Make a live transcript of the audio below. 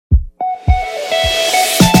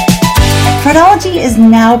Fraudology is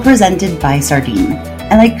now presented by Sardine,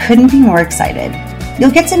 and I couldn't be more excited. You'll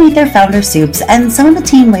get to meet their founder, Soups, and some of the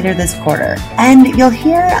team later this quarter, and you'll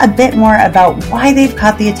hear a bit more about why they've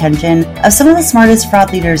caught the attention of some of the smartest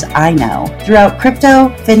fraud leaders I know throughout crypto,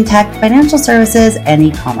 fintech, financial services, and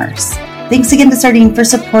e-commerce. Thanks again to Sardine for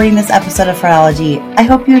supporting this episode of Fraudology. I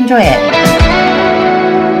hope you enjoy it.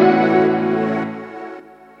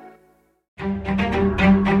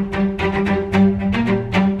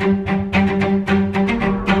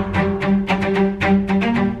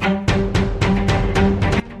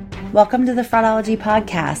 Welcome to the Fraudology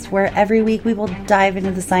Podcast, where every week we will dive into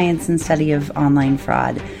the science and study of online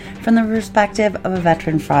fraud from the perspective of a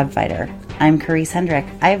veteran fraud fighter. I'm Carice Hendrick.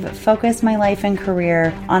 I've focused my life and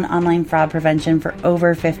career on online fraud prevention for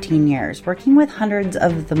over 15 years, working with hundreds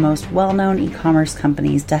of the most well-known e-commerce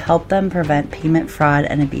companies to help them prevent payment fraud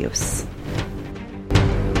and abuse.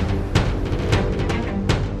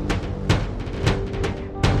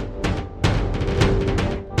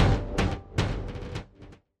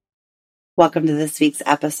 Welcome to this week's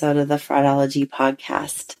episode of the Fraudology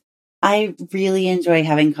Podcast. I really enjoy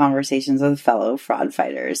having conversations with fellow fraud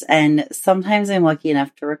fighters, and sometimes I'm lucky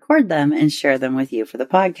enough to record them and share them with you for the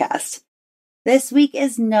podcast. This week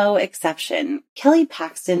is no exception. Kelly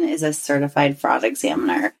Paxton is a certified fraud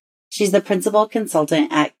examiner. She's the principal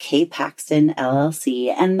consultant at K. Paxton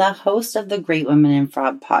LLC and the host of the Great Women in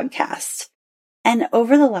Fraud podcast. And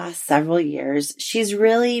over the last several years, she's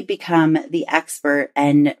really become the expert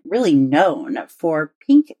and really known for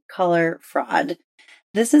pink collar fraud.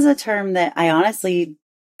 This is a term that I honestly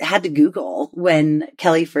had to Google when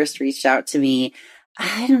Kelly first reached out to me,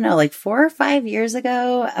 I don't know, like 4 or 5 years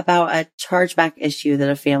ago about a chargeback issue that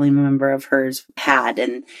a family member of hers had.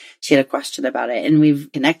 And she had a question about it. And we've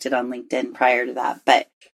connected on LinkedIn prior to that, but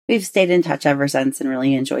we've stayed in touch ever since and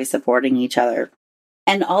really enjoy supporting each other.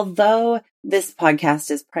 And although this podcast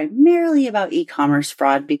is primarily about e-commerce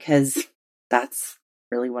fraud, because that's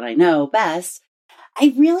really what I know best,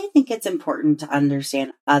 I really think it's important to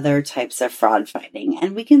understand other types of fraud fighting,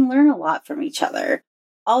 and we can learn a lot from each other.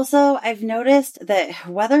 Also, I've noticed that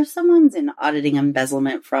whether someone's in auditing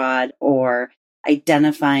embezzlement fraud or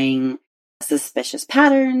identifying suspicious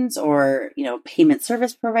patterns or, payment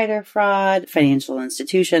service provider fraud, financial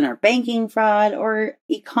institution or banking fraud, or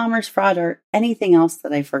e-commerce fraud, or anything else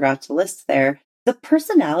that I forgot to list there, the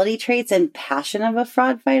personality traits and passion of a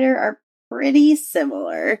fraud fighter are pretty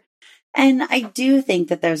similar. And I do think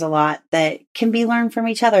that there's a lot that can be learned from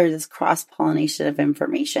each other, this cross-pollination of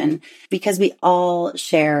information, because we all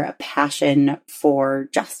share a passion for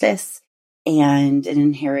justice and an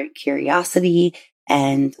inherent curiosity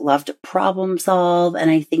and love to problem solve. And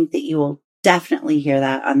I think that you will definitely hear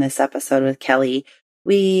that on this episode with Kelly.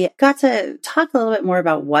 We got to talk a little bit more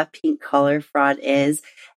about what pink collar fraud is.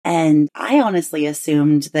 And I honestly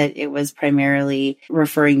assumed that it was primarily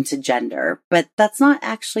referring to gender, but that's not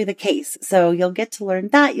actually the case. So you'll get to learn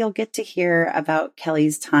that. You'll get to hear about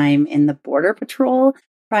Kelly's time in the Border Patrol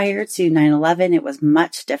prior to 9/11. It was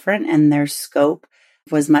much different and their scope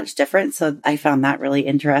was much different. So I found that really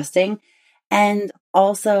interesting. And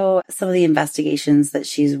also some of the investigations that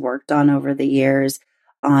she's worked on over the years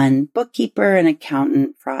on bookkeeper and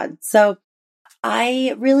accountant fraud. So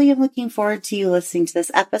I really am looking forward to you listening to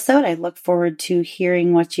this episode. I look forward to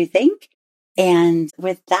hearing what you think. And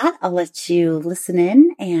with that, I'll let you listen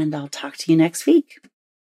in and I'll talk to you next week.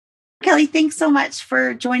 Kelly, thanks so much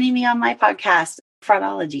for joining me on my podcast,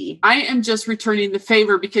 Fraudology. I am just returning the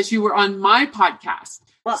favor because you were on my podcast.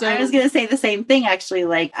 Well, I was going to say the same thing, actually.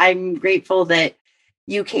 Like, I'm grateful that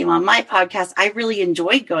you came on my podcast. I really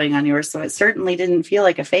enjoyed going on yours, so it certainly didn't feel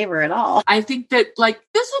like a favor at all. I think that,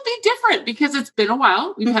 this will be different because it's been a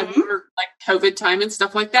while. We've had COVID time and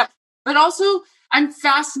stuff like that. But also, I'm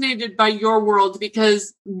fascinated by your world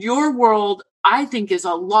because your world, I think, is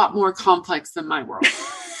a lot more complex than my world.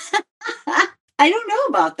 I don't know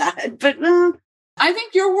about that, but I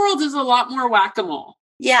think your world is a lot more whack-a-mole.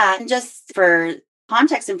 Yeah, and just for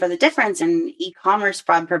context and for the difference in e-commerce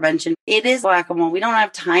fraud prevention, it is whack-a-mole. We don't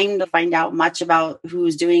have time to find out much about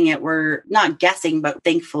who's doing it. We're not guessing, but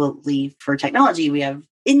thankfully for technology, we have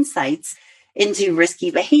insights into risky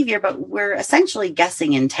behavior, but we're essentially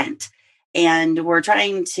guessing intent. And we're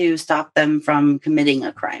trying to stop them from committing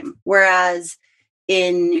a crime. Whereas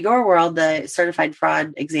in your world, the certified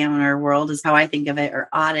fraud examiner world is how I think of it, or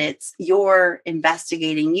audits, you're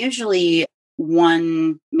investigating usually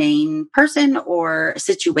one main person or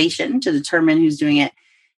situation to determine who's doing it.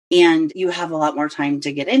 And you have a lot more time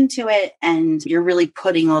to get into it. And you're really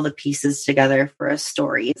putting all the pieces together for a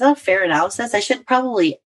story. Is that a fair analysis? I should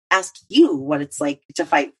probably ask you what it's like to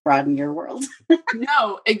fight fraud in your world.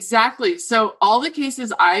 No, exactly. So all the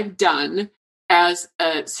cases I've done as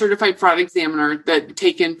a certified fraud examiner that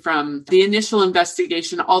taken from the initial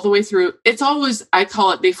investigation all the way through, it's always, I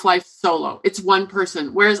call it, they fly solo. It's one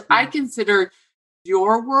person. Whereas I consider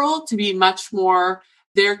your world to be much more,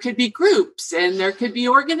 there could be groups and there could be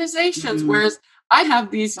organizations, whereas I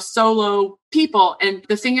have these solo people. And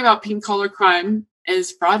the thing about pink collar crime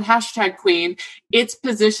is fraud #queen. It's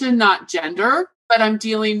position, not gender, but I'm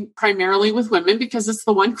dealing primarily with women because it's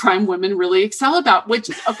the one crime women really excel about,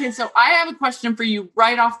 okay, so I have a question for you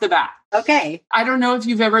right off the bat. Okay. I don't know if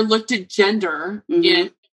you've ever looked at gender in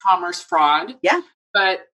e-commerce fraud. Yeah.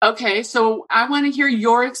 But okay, so I want to hear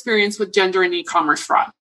your experience with gender and e-commerce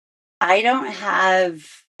fraud. I don't have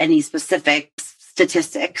any specific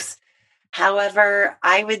statistics. However,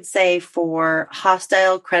 I would say for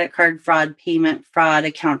hostile credit card fraud, payment fraud,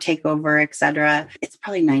 account takeover, etc., it's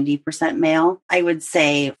probably 90% male. I would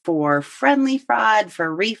say for friendly fraud,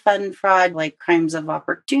 for refund fraud, like crimes of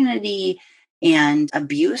opportunity and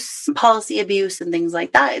abuse, policy abuse and things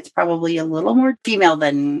like that, it's probably a little more female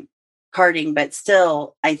than carding, but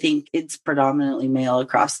still, I think it's predominantly male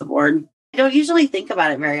across the board. I don't usually think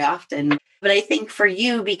about it very often, but I think for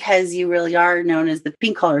you, because you really are known as the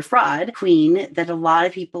pink collar fraud queen, that a lot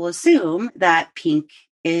of people assume that pink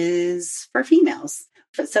is for females.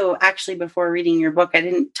 So actually, before reading your book, I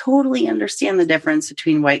didn't totally understand the difference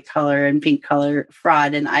between white collar and pink collar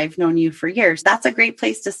fraud. And I've known you for years. That's a great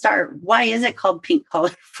place to start. Why is it called pink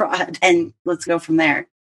collar fraud? And let's go from there.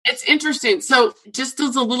 It's interesting. So just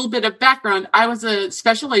as a little bit of background, I was a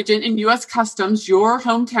special agent in U.S. Customs, your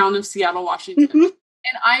hometown of Seattle, Washington.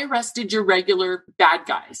 And I arrested your regular bad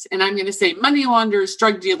guys. And I'm going to say money launderers,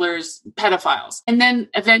 drug dealers, pedophiles. And then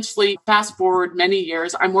eventually, fast forward many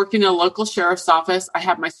years, I'm working in a local sheriff's office. I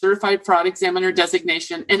have my certified fraud examiner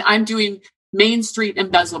designation, and I'm doing Main Street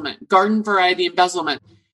embezzlement, garden variety embezzlement.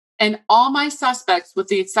 And all my suspects, with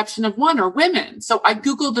the exception of one, are women. So I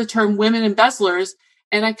Googled the term women embezzlers,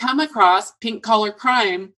 and I come across pink collar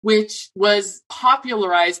crime, which was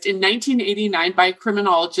popularized in 1989 by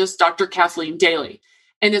criminologist Dr. Kathleen Daly.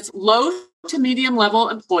 And it's low to medium level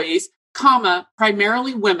employees,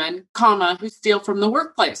 primarily women, who steal from the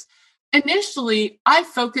workplace. Initially, I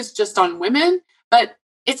focused just on women, but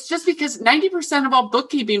it's just because 90% of all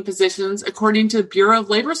bookkeeping positions, according to the Bureau of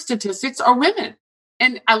Labor Statistics, are women.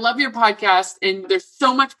 And I love your podcast, and there's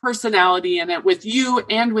so much personality in it with you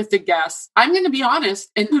and with the guests. I'm going to be honest,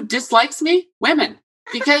 and who dislikes me? Women,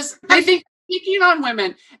 because they think I'm picking on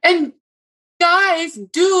women. And guys,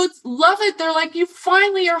 dudes love it. They're like, you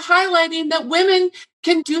finally are highlighting that women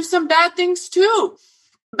can do some bad things too.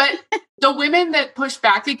 But the women that push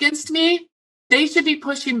back against me, they should be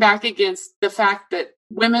pushing back against the fact that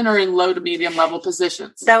women are in low to medium level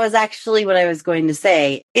positions. That was actually what I was going to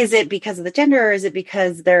say. Is it because of the gender, or is it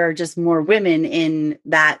because there are just more women in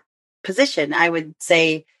that position? I would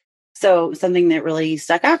say, so something that really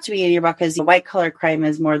stuck out to me in your book is white collar crime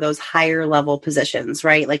is more those higher level positions,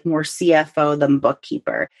 right? Like more CFO than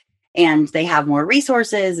bookkeeper. And they have more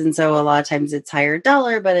resources. And so a lot of times it's higher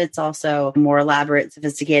dollar, but it's also more elaborate,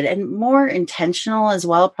 sophisticated, and more intentional as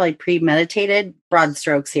well, probably premeditated. Broad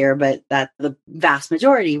strokes here, but that's the vast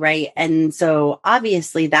majority, right? And so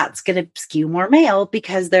obviously that's going to skew more male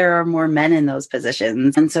because there are more men in those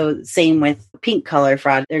positions. And so same with pink collar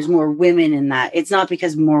fraud, there's more women in that. It's not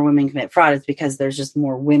because more women commit fraud, it's because there's just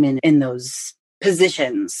more women in those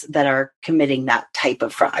positions that are committing that type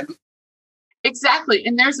of fraud. Exactly.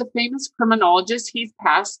 And there's a famous criminologist, he's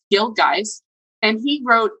passed, Gil Geist, and he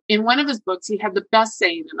wrote in one of his books, he had the best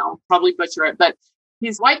saying, and I'll probably butcher it, but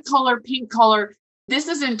he's white collar, pink collar. This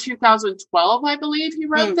is in 2012, I believe he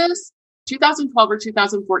wrote this, 2012 or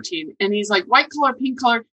 2014. And he's like, white collar, pink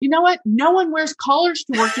collar. You know what? No one wears collars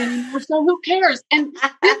to work anymore, so who cares? And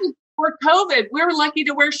this is for COVID. We were lucky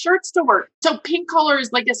to wear shirts to work. So pink collar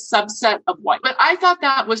is like a subset of white. But I thought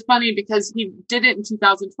that was funny because he did it in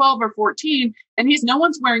 2012 or 14, and no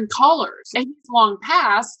one's wearing collars. And he's long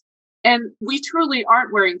past, and we truly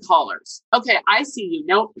aren't wearing collars. Okay, I see you.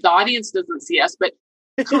 No, the audience doesn't see us, but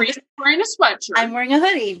Carice is wearing a sweatshirt. I'm wearing a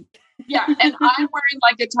hoodie. Yeah, and I'm wearing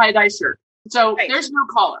like a tie-dye shirt. So There's no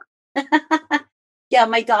collar. Yeah,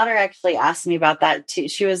 my daughter actually asked me about that too.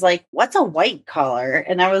 She was like, what's a white collar?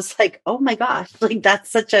 And I was like, oh my gosh, like that's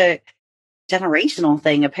such a generational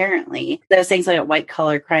thing, apparently. I was saying something about white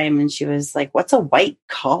collar crime, and she was like, what's a white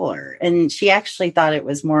collar? And she actually thought it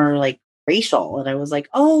was more like racial. And I was like,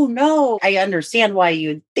 oh no, I understand why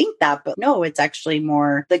you'd think that, but no, it's actually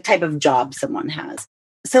more the type of job someone has.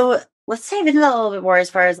 So Let's dive into that a little bit more as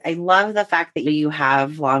far as I love the fact that you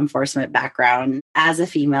have law enforcement background as a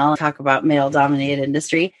female, talk about male dominated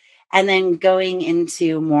industry, and then going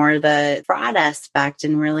into more the fraud aspect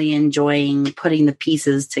and really enjoying putting the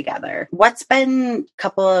pieces together. What's been a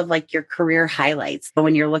couple of like your career highlights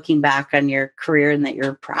when you're looking back on your career and that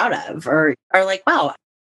you're proud of or are like, wow,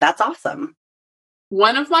 that's awesome?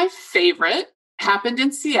 One of my favorite happened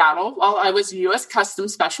in Seattle while I was a U.S.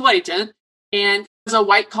 Customs Special Agent. And it was a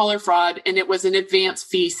white collar fraud, and it was an advance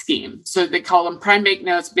fee scheme. So they call them prime bank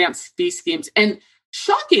notes, advance fee schemes. And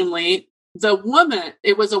shockingly,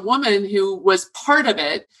 it was a woman who was part of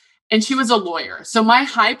it, and she was a lawyer. So my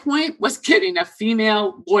high point was getting a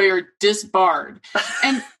female lawyer disbarred.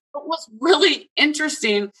 And what was really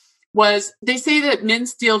interesting was they say that men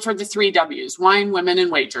steal for the 3 W's, wine, women,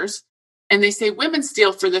 and wagers. And they say women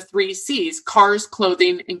steal for the 3 C's, cars,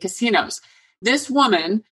 clothing, and casinos. This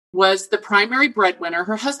woman was the primary breadwinner.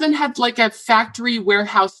 Her husband had like a factory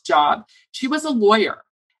warehouse job. She was a lawyer,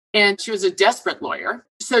 and she was a desperate lawyer.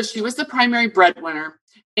 So she was the primary breadwinner.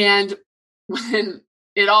 And when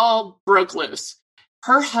it all broke loose,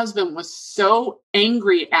 her husband was so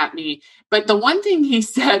angry at me. But the one thing he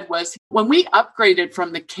said was when we upgraded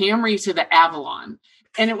from the Camry to the Avalon,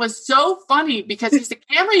 and it was so funny because he said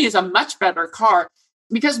Camry is a much better car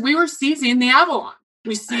because we were seizing the Avalon.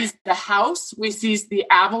 We seized the house, we seized the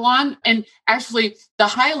Avalon. And actually, the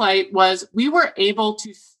highlight was we were able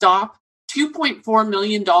to stop $2.4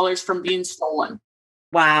 million from being stolen.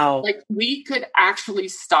 Wow. Like we could actually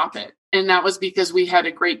stop it. And that was because we had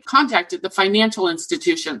a great contact at the financial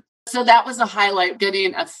institution. So that was a highlight,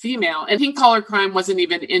 getting a female. And pink collar crime wasn't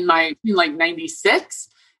even in 96.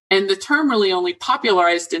 And the term really only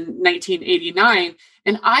popularized in 1989.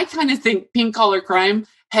 And I kind of think pink collar crime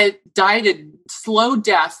had died a slow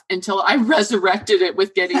death until I resurrected it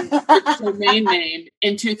with getting the domain name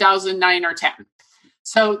in 2009 or 10.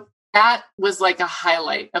 So that was like a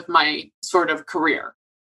highlight of my sort of career.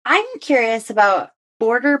 I'm curious about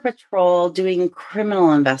Border Patrol doing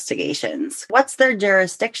criminal investigations. What's their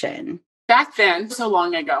jurisdiction? Back then, so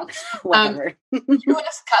long ago, Whatever.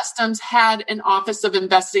 U.S. Customs had an Office of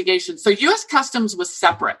Investigation. So U.S. Customs was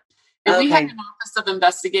separate. And we had an Office of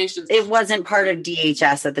Investigations. It wasn't part of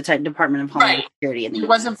DHS at the time, Department of Homeland Security. It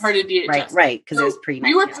wasn't part of DHS. Right, because it was pre-19.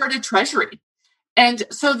 We were part of Treasury. And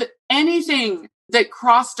so anything that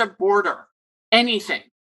crossed a border, anything.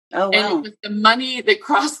 Oh, wow. And it was the money that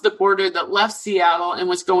crossed the border that left Seattle and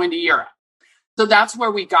was going to Europe. So that's where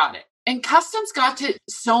we got it. And Customs got to,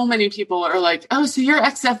 so many people are like, oh, so you're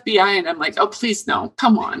ex-FBI. And I'm like, oh, please, no,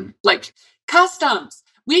 come on. Like Customs.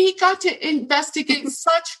 We got to investigate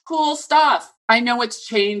such cool stuff. I know it's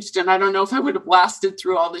changed, and I don't know if I would have lasted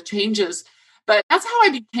through all the changes, but that's how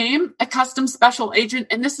I became a Customs Special Agent.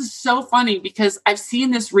 And this is so funny because I've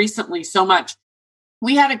seen this recently so much.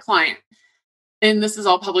 We had a client, and this is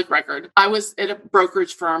all public record. I was at a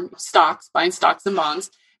brokerage firm, buying stocks and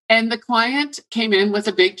bonds, and the client came in with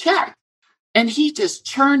a big check. And he just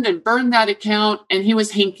churned and burned that account, and he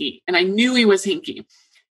was hinky. And I knew he was hinky.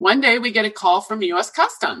 One day we get a call from U.S.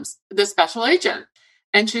 Customs, the special agent.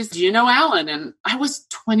 And she's, do you know Alan? And I was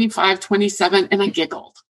 25, 27, and I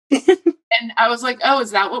giggled. And I was like, oh, is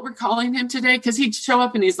that what we're calling him today? Because he'd show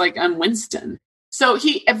up and he's like, I'm Winston. So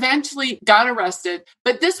he eventually got arrested.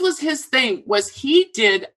 But this was his thing, was he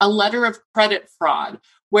did a letter of credit fraud.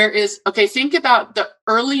 Whereas, okay, think about the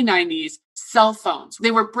early 90s cell phones. They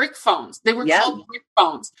were brick phones. They were called brick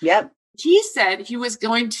phones. Yep. He said he was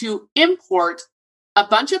going to import a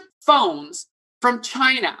bunch of phones from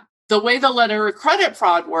China. The way the letter of credit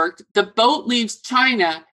fraud worked, the boat leaves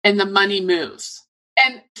China and the money moves.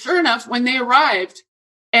 And sure enough, when they arrived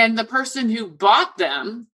and the person who bought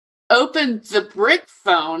them opened the brick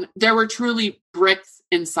phone, there were truly bricks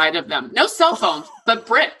inside of them. No cell phones, but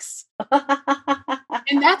bricks.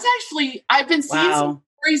 And that's actually, I've been seeing some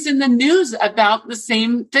stories in the news about the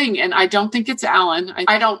same thing. And I don't think it's Alan.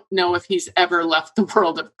 I don't know if he's ever left the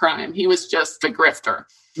world of crime. He was just a grifter.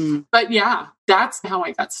 Mm. But yeah, that's how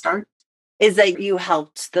I got started. Is that you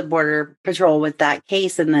helped the Border Patrol with that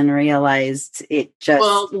case and then realized it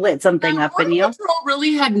just lit something up in you? Border Patrol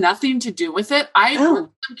really had nothing to do with it. I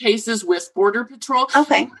worked on cases with Border Patrol.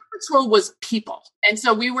 Okay. Border Patrol was people. And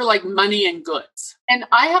so we were like money and goods. And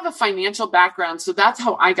I have a financial background. So that's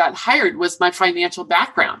how I got hired, was my financial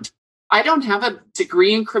background. I don't have a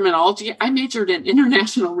degree in criminology. I majored in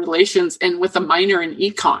international relations and with a minor in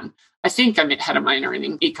econ. I think I had a minor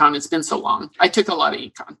in econ. It's been so long. I took a lot of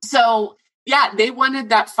econ. So yeah, they wanted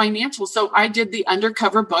that financial. So I did the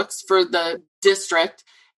undercover books for the district.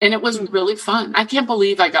 And it was really fun. I can't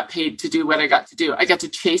believe I got paid to do what I got to do. I got to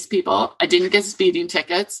chase people. I didn't get speeding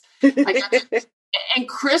tickets. And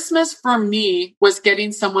Christmas for me was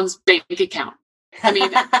getting someone's bank account. I mean,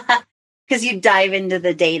 because you dive into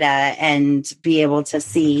the data and be able to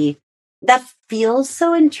see. That feels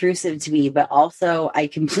so intrusive to me, but also I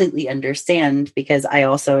completely understand because I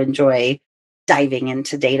also enjoy diving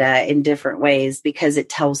into data in different ways because it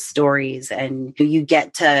tells stories and you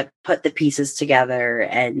get to put the pieces together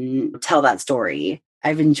and tell that story.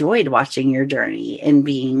 I've enjoyed watching your journey and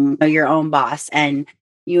being your own boss. And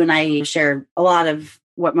you and I share a lot of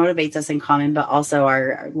what motivates us in common, but also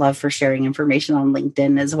our love for sharing information on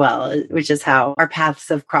LinkedIn as well, which is how our paths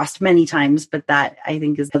have crossed many times. But that I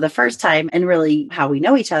think is the first time and really how we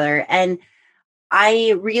know each other. And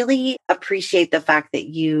I really appreciate the fact that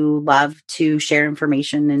you love to share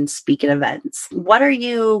information and speak at events. What are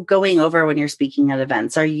you going over when you're speaking at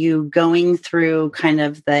events? Are you going through kind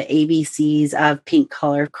of the ABCs of pink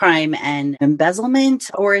collar crime and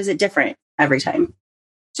embezzlement, or is it different every time?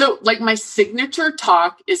 So like my signature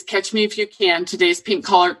talk is Catch Me If You Can, Today's Pink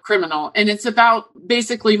Collar Criminal. And it's about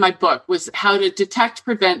basically my book was how to detect,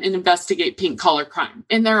 prevent, and investigate pink collar crime.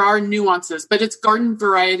 And there are nuances, but it's garden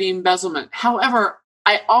variety embezzlement. However,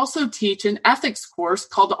 I also teach an ethics course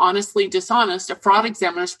called Honestly Dishonest, a fraud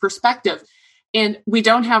examiner's perspective. And we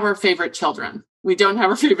don't have our favorite children. We don't have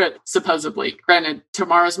our favorite, supposedly. Granted,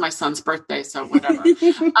 tomorrow's my son's birthday, so whatever.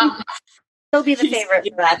 He'll be the favorite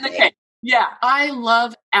for that day. Yeah, I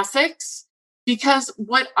love ethics because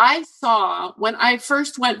what I saw when I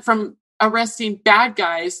first went from arresting bad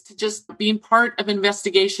guys to just being part of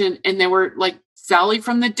investigation, and they were like Sally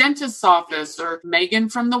from the dentist's office or Megan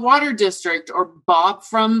from the water district or Bob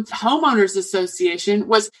from homeowners association,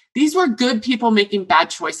 was these were good people making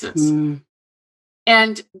bad choices.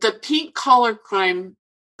 And the pink collar crime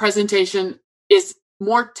presentation is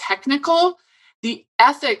more technical. The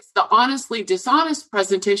ethics, the honestly dishonest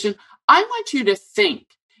presentation, I want you to think,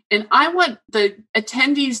 and I want the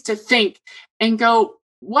attendees to think and go,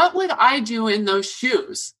 what would I do in those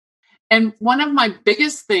shoes? And one of my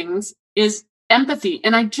biggest things is empathy.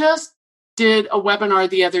 And I just did a webinar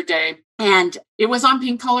the other day, and it was on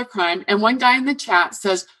pink collar crime. And one guy in the chat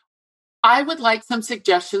says, I would like some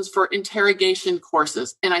suggestions for interrogation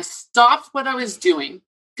courses. And I stopped what I was doing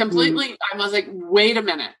completely. I was like, wait a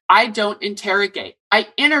minute. I don't interrogate. I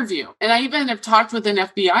interview. And I even have talked with an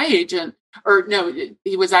FBI agent, or no,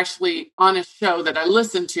 he was actually on a show that I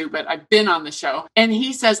listened to, but I've been on the show. And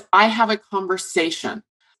he says, I have a conversation.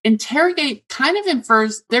 Interrogate kind of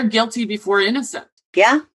infers they're guilty before innocent.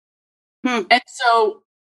 Yeah. And so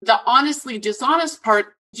the honestly dishonest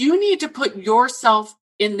part, you need to put yourself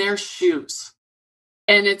in their shoes.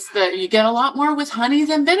 And it's you get a lot more with honey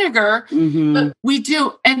than vinegar, but we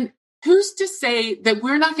do. And who's to say that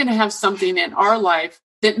we're not going to have something in our life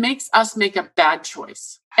that makes us make a bad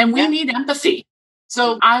choice? And we need empathy.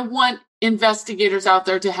 So I want investigators out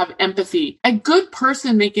there to have empathy. A good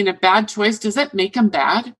person making a bad choice, does that make them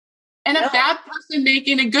bad? And a bad person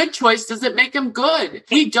making a good choice, does it make them good?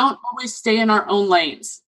 We don't always stay in our own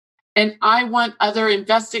lanes. And I want other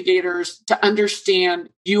investigators to understand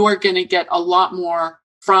you are going to get a lot more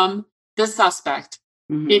from the suspect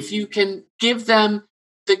if you can give them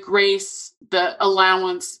the grace, the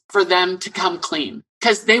allowance for them to come clean,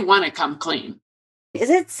 because they want to come clean. Is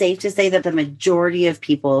it safe to say that the majority of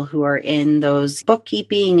people who are in those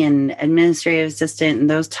bookkeeping and administrative assistant and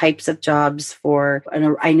those types of jobs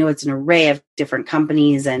I know it's an array of different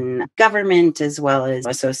companies and government as well as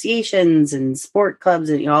associations and sport clubs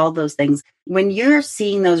and all those things. When you're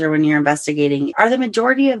seeing those or when you're investigating, are the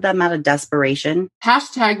majority of them out of desperation?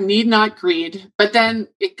 Hashtag need not greed. But then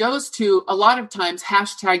it goes to a lot of times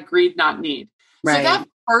hashtag greed not need. Right. So that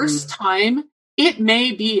first time, it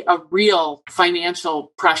may be a real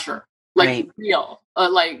financial pressure, real,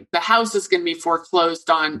 like the house is going to be foreclosed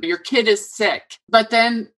on, your kid is sick, but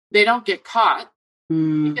then they don't get caught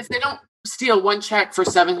because they don't steal one check for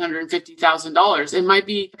 $750,000. It might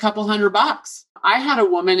be a couple $100. I had a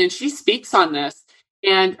woman, and she speaks on this,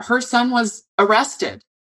 and her son was arrested,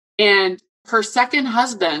 and her second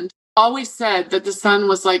husband always said that the son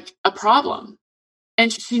was like a problem,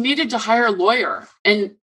 and she needed to hire a lawyer,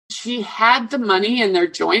 and she had the money in their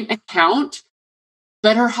joint account,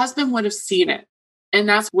 but her husband would have seen it. And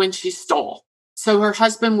that's when she stole. So her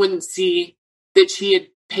husband wouldn't see that she had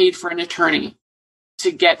paid for an attorney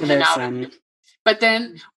to get him out of it. But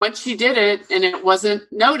then once she did it and it wasn't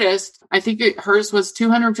noticed, I think hers was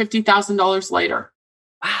 $250,000 later.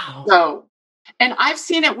 Wow. So, and I've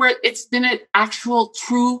seen it where it's been an actual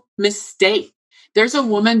true mistake. There's a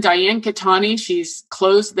woman, Diane Katani. She's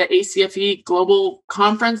closed the ACFE Global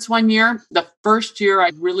Conference one year. The first year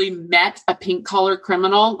I really met a pink collar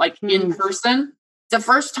criminal, like in person. The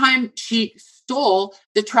first time she stole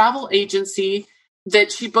the travel agency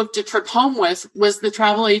that she booked a trip home with was the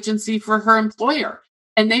travel agency for her employer.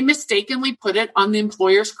 And they mistakenly put it on the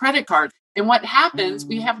employer's credit card. And what happens,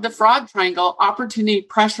 we have the fraud triangle, opportunity,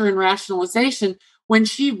 pressure, and rationalization. When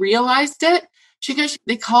she realized it, she goes,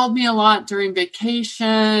 they called me a lot during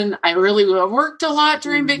vacation. I really worked a lot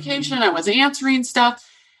during vacation. I was answering stuff.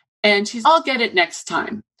 And she's, I'll get it next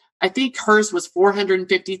time. I think hers was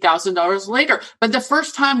 $450,000 later. But the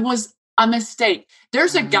first time was a mistake.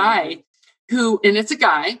 There's a guy it's a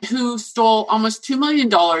guy who stole almost $2 million.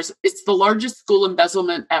 It's the largest school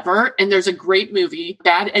embezzlement ever. And there's a great movie,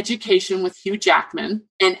 Bad Education, with Hugh Jackman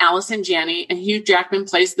and Allison Janney. And Hugh Jackman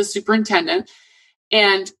plays the superintendent.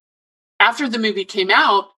 And after the movie came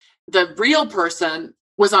out, the real person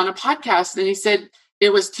was on a podcast and he said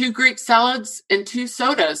it was 2 Greek salads and 2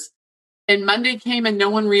 sodas. And Monday came and no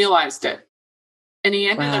one realized it. And he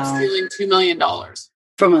ended up stealing $2 million.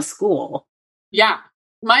 From a school. Yeah.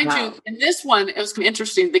 Mind you, in this one, it was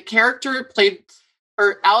interesting. The character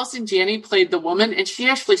Allison Janney played the woman, and she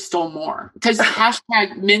actually stole more because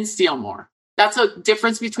hashtag men steal more. That's a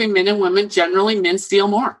difference between men and women. Generally, men steal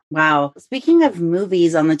more. Wow. Speaking of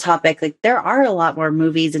movies on the topic, like there are a lot more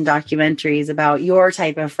movies and documentaries about your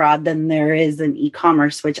type of fraud than there is in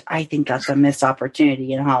e-commerce, which I think that's a missed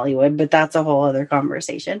opportunity in Hollywood, but that's a whole other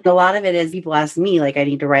conversation. A lot of it is people ask me, like, I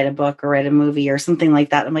need to write a book or write a movie or something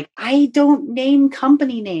like that. I'm like, I don't name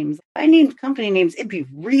company names. If I named company names, it'd be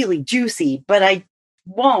really juicy, but I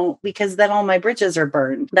won't, because then all my bridges are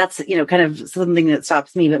burned. That's, kind of something that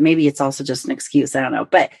stops me, but maybe it's also just an excuse. I don't know.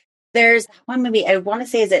 But there's one movie I want to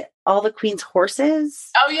say, is it All the Queen's Horses?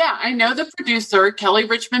 Oh yeah. I know the producer, Kelly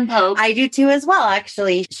Richmond Pope. I do too as well.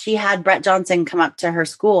 Actually, she had Brett Johnson come up to her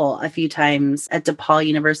school a few times at DePaul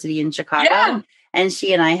University in Chicago. Yeah. And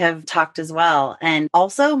she and I have talked as well. And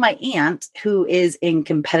also my aunt, who is in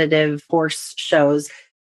competitive horse shows,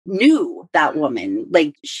 knew that woman.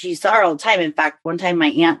 Like, she saw her all the time. In fact, one time my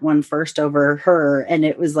aunt won first over her, and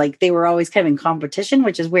it was like they were always kind of in competition,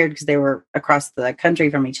 which is weird because they were across the country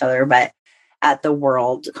from each other, but at the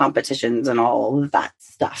world competitions and all of that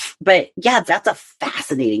stuff. But yeah, that's a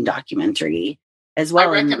fascinating documentary as well.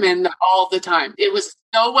 I recommend that all the time. It was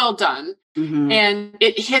so well done. Mm-hmm. And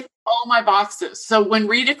it hit all my boxes. So when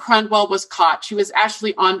Rita Crundwell was caught, she was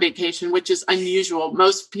actually on vacation, which is unusual.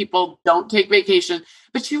 Most people don't take vacation,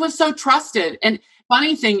 but she was so trusted. And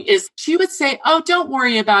funny thing is, she would say, oh, don't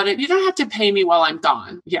worry about it. You don't have to pay me while I'm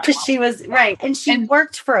gone. Yeah. Because she was right. And she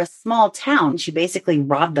worked for a small town. She basically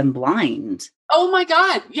robbed them blind. Oh my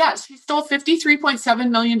God. Yes. She stole $53.7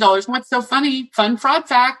 million. What's so funny? Fun fraud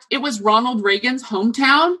fact. It was Ronald Reagan's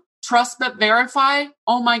hometown. Trust but verify.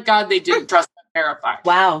 Oh my God. They didn't trust but verify.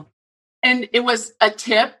 Wow. And it was a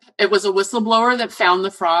tip. It was a whistleblower that found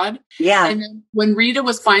the fraud. Yeah. And then when Rita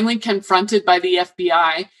was finally confronted by the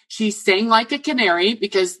FBI, she sang like a canary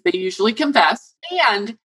because they usually confess.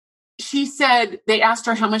 And she said, they asked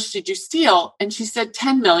her, how much did you steal? And she said,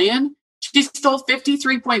 10 million. She stole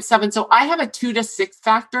 53.7. So I have a 2 to 6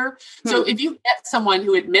 factor. So if you get someone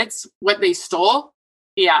who admits what they stole,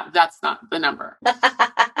 yeah, that's not the number.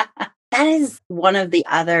 That is one of the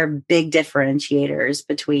other big differentiators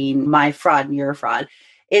between my fraud and your fraud,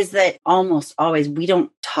 is that almost always we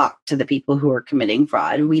don't talk to the people who are committing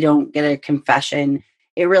fraud. We don't get a confession.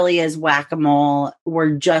 It really is whack-a-mole.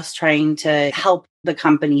 We're just trying to help the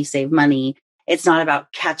company save money. It's not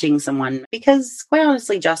about catching someone, because quite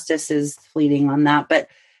honestly, justice is fleeting on that. But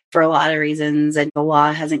for a lot of reasons, and the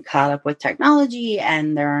law hasn't caught up with technology,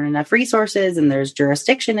 and there aren't enough resources, and there's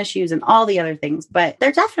jurisdiction issues and all the other things. But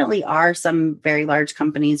there definitely are some very large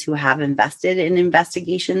companies who have invested in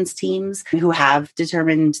investigations teams, who have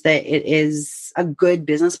determined that it is a good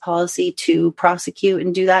business policy to prosecute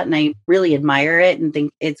and do that. And I really admire it and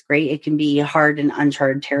think it's great. It can be hard and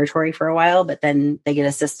uncharted territory for a while, but then they get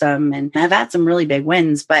a system, and I've had some really big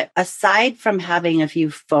wins. But aside from having a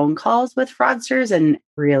few phone calls with fraudsters and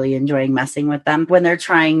really enjoying messing with them when they're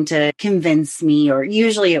trying to convince me, or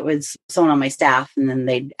usually it was someone on my staff, and then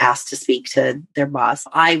they'd ask to speak to their boss,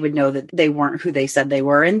 I would know that they weren't who they said they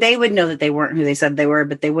were, and they would know that they weren't who they said they were,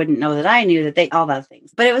 but they wouldn't know that I knew that they, all that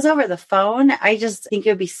things. But it was over the phone. I just think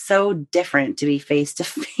it would be so different to be face to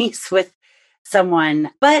face with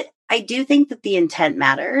someone. But I do think that the intent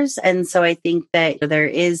matters. And so I think that there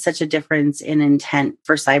is such a difference in intent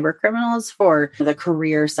for cyber criminals, for the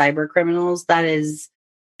career cyber criminals. That is,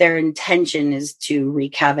 their intention is to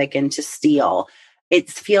wreak havoc and to steal. It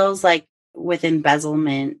feels like with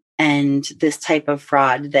embezzlement and this type of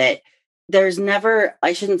fraud that there's never,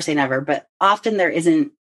 I shouldn't say never, but often there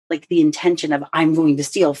isn't like the intention of I'm going to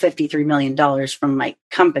steal $53 million from my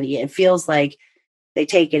company. It feels like they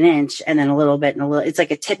take an inch and then a little bit and a little, it's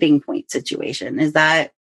like a tipping point situation. Is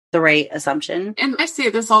that the right assumption? And I say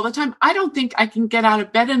this all the time. I don't think I can get out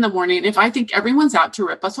of bed in the morning if I think everyone's out to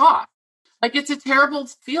rip us off. Like, it's a terrible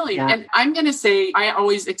feeling. Yeah. And I'm going to say I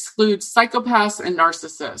always exclude psychopaths and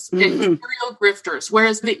narcissists and serial grifters.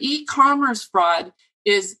 Whereas the e-commerce fraud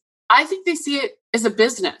is, I think they see it as a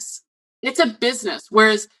business. It's a business.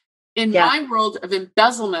 Whereas in my world of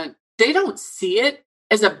embezzlement, they don't see it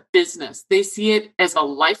as a business. They see it as a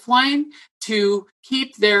lifeline to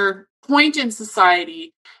keep their point in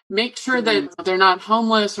society, make sure that they're not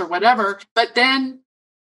homeless or whatever. But then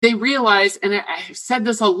they realize, and I've said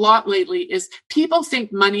this a lot lately, is people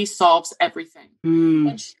think money solves everything.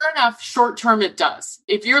 And sure enough, short term, it does.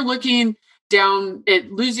 If you're looking down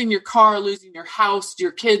at losing your car, losing your house,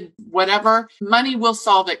 your kid, whatever, money will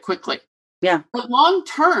solve it quickly. Yeah. But long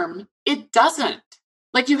term, it doesn't.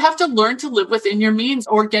 Like, you have to learn to live within your means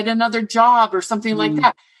or get another job or something like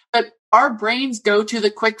that. But our brains go to the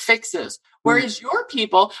quick fixes. Whereas your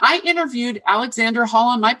people, I interviewed Alexander Hall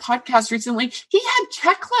on my podcast recently. He had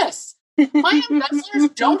checklists. My embezzlers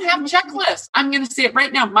don't have checklists. I'm going to say it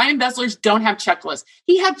right now. My embezzlers don't have checklists.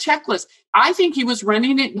 He had checklists. I think he was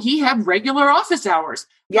running it and he had regular office hours.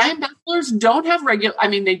 Yeah. My embezzlers don't have regular. I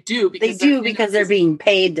mean, they do. Because they're being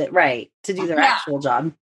paid to do their actual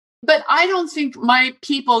job. But I don't think my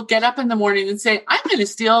people get up in the morning and say, I'm going to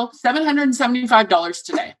steal $775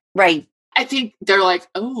 today. Right. I think they're like,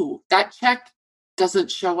 oh, that check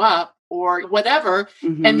doesn't show up or whatever.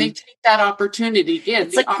 And they take that opportunity again.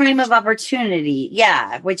 It's a crime of opportunity.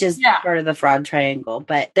 Yeah. Which is part of the fraud triangle.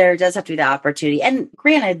 But there does have to be the opportunity. And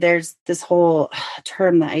granted, there's this whole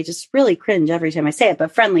term that I just really cringe every time I say it,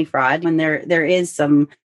 but friendly fraud, when there is some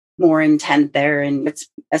more intent there. And it's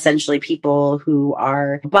essentially people who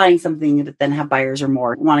are buying something that then have buyers or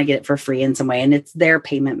more want to get it for free in some way. And it's their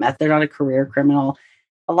payment method. They're not a career criminal.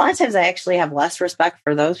 A lot of times I actually have less respect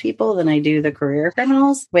for those people than I do the career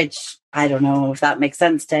criminals, which I don't know if that makes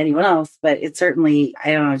sense to anyone else, but it's certainly,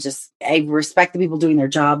 I don't know, just I respect the people doing their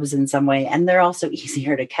jobs in some way. And they're also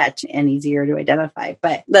easier to catch and easier to identify.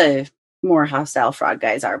 But the more hostile fraud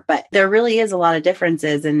guys are. But there really is a lot of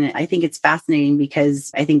differences. And I think it's fascinating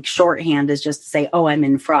because I think shorthand is just to say, oh, I'm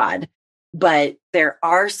in fraud. But there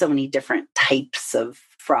are so many different types of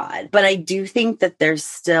fraud. But I do think that there's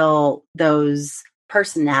still those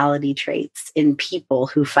personality traits in people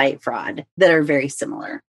who fight fraud that are very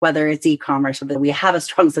similar, whether it's e-commerce, whether we have a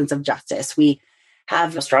strong sense of justice, we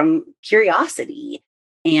have a strong curiosity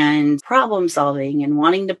and problem solving and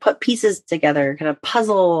wanting to put pieces together, kind of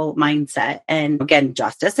puzzle mindset. And again,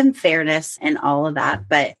 justice and fairness and all of that.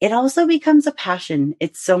 But it also becomes a passion.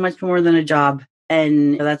 It's so much more than a job.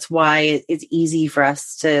 And that's why it's easy for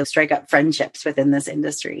us to strike up friendships within this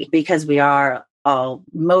industry because we are all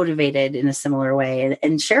motivated in a similar way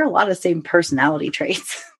and share a lot of same personality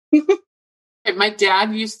traits. My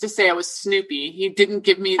dad used to say I was Snoopy. He didn't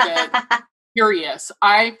give me the curious.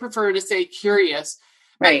 I prefer to say curious.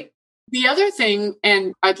 Right. The other thing,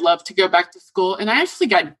 and I'd love to go back to school, and I actually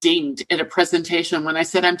got dinged at a presentation when I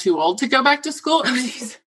said I'm too old to go back to school.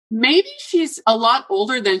 And maybe she's a lot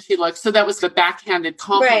older than she looks, so that was the backhanded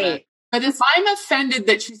compliment. Right. But if I'm offended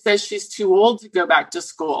that she says she's too old to go back to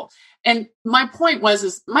school. And my point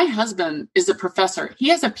is my husband is a professor. He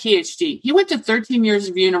has a PhD. He went to 13 years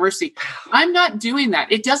of university. I'm not doing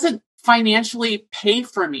that. It doesn't financially pay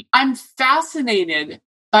for me. I'm fascinated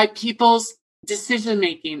by people's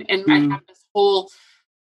decision-making. And I have this whole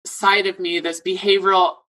side of me, this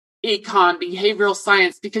behavioral behavioral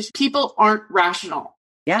science, because people aren't rational.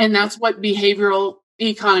 Yeah. And that's what behavioral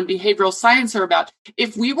econ and behavioral science are about.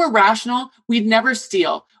 If we were rational, we'd never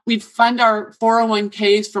steal. We'd fund our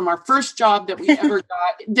 401ks from our first job that we ever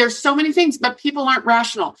got. There's so many things, but people aren't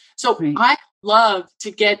rational. So I love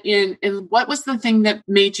to get in. And what was the thing that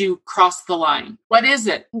made you cross the line? What is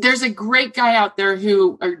it? There's a great guy out there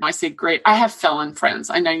who, or I say great, I have felon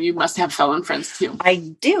friends. I know you must have felon friends too. I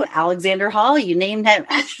do. Alexander Hall, you named him.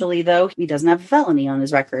 Actually, though, he doesn't have a felony on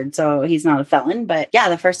his record, so he's not a felon. But yeah,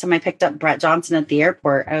 the first time I picked up Brett Johnson at the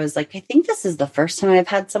airport, I was like, I think this is the first time I've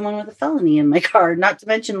had someone with a felony in my car, not to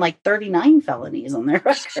mention like 39 felonies on their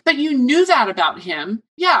record. But you knew that about him.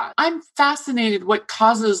 Yeah, I'm fascinated what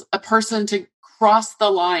causes a person to cross the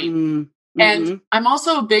line. And I'm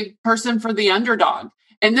also a big person for the underdog.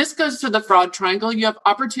 And this goes to the fraud triangle. You have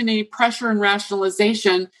opportunity, pressure, and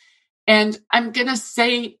rationalization. And I'm going to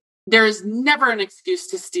say there is never an excuse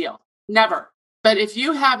to steal. Never. But if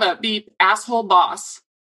you have a beep asshole boss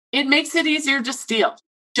it makes it easier to steal.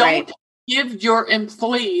 Don't give your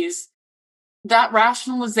employees that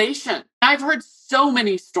rationalization. I've heard so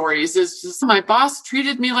many stories. It's just my boss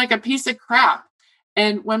treated me like a piece of crap.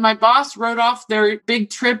 And when my boss wrote off their big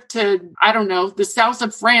trip to, I don't know, the south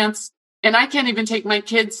of France, and I can't even take my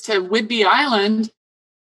kids to Whidbey Island,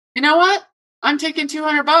 you know what? I'm taking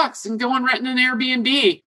 $200 and going renting an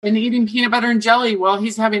Airbnb and eating peanut butter and jelly while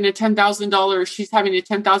she's having a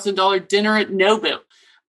 $10,000 dinner at Nobu.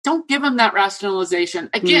 Don't give them that rationalization.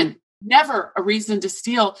 Again, never a reason to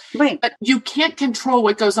steal, but you can't control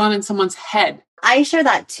what goes on in someone's head. I share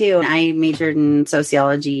that too. I majored in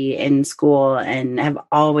sociology in school and have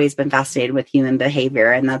always been fascinated with human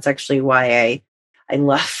behavior. And that's actually why I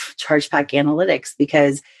love Chargeback Analytics,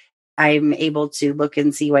 because I'm able to look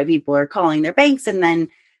and see why people are calling their banks and then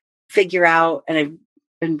figure out, and I've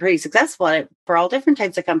been pretty successful at it for all different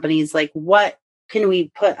types of companies, like what can we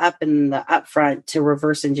put up in the upfront to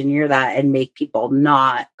reverse engineer that and make people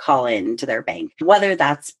not call in to their bank, whether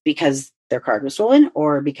that's because their card was stolen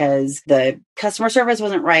or because the customer service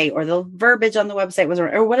wasn't right or the verbiage on the website wasn't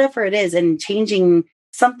right or whatever it is, and changing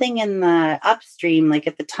something in the upstream, like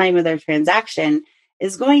at the time of their transaction,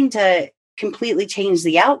 is going to completely change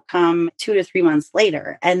the outcome 2 to 3 months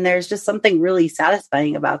later. And there's just something really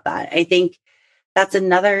satisfying about that. I think that's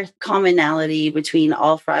another commonality between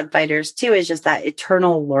all fraud fighters too, is just that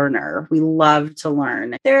eternal learner. We love to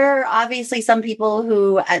learn. There are obviously some people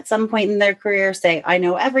who at some point in their career say, I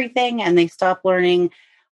know everything, and they stop learning.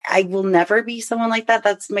 I will never be someone like that.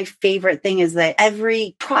 That's my favorite thing, is that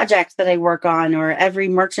every project that I work on or every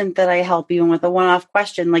merchant that I help, even with a one-off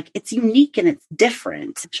question, like it's unique and it's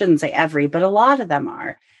different. I shouldn't say every, but a lot of them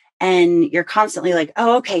are. And you're constantly like,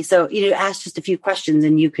 oh, okay, so you ask just a few questions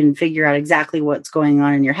and you can figure out exactly what's going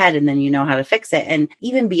on in your head, and then you know how to fix it. And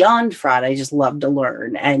even beyond fraud, I just love to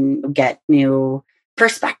learn and get new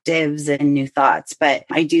perspectives and new thoughts. But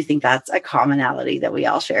I do think that's a commonality that we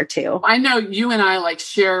all share too. I know you and I like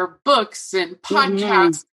share books and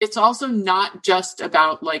podcasts. It's also not just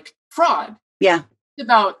about like fraud. Yeah. It's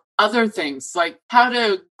about other things, like how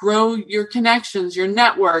to grow your connections, your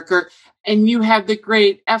network, and you have the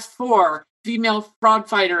great F4 female fraud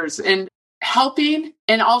fighters and helping.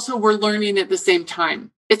 And also we're learning at the same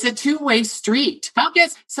time. It's a two-way street. I'll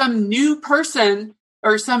get some new person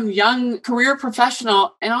or some young career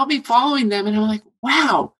professional and I'll be following them. And I'm like,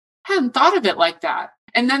 wow, I hadn't thought of it like that.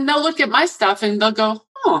 And then they'll look at my stuff and they'll go,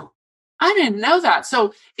 oh, I didn't know that.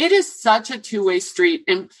 So it is such a two-way street.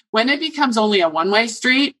 And when it becomes only a one-way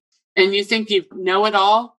street and you think you know it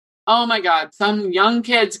all, oh my God, some young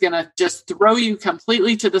kid's going to just throw you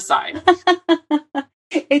completely to the side.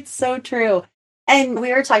 It's so true. And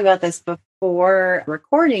we were talking about this before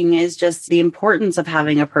recording, is just the importance of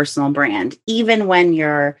having a personal brand, even when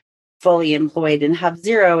you're fully employed and have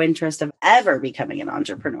zero interest of ever becoming an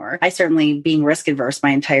entrepreneur. I certainly, being risk adverse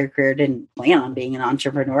my entire career, didn't plan on being an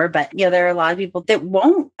entrepreneur, but there are a lot of people that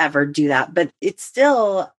won't ever do that, but it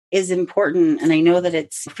still is important. And I know that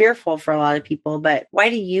it's fearful for a lot of people, but why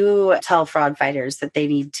do you tell fraud fighters that they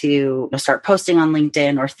need to start posting on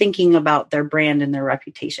LinkedIn or thinking about their brand and their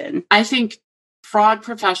reputation? I think fraud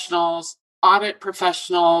professionals, audit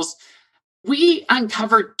professionals, we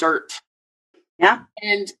uncover dirt. Yeah.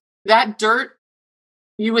 And that dirt,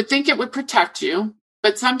 you would think it would protect you,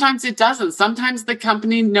 but sometimes it doesn't. Sometimes the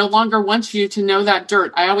company no longer wants you to know that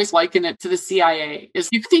dirt. I always liken it to the CIA. Is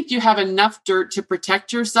you think you have enough dirt to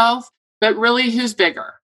protect yourself, but really who's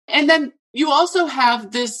bigger? And then you also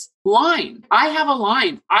have this line. I have a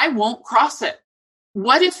line. I won't cross it.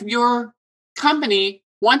 What if your company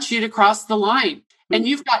wants you to cross the line and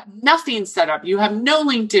you've got nothing set up? You have no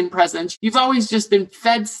LinkedIn presence. You've always just been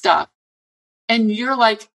fed stuff. And you're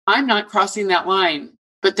like, I'm not crossing that line.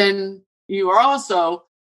 But then you are also,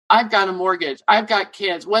 I've got a mortgage, I've got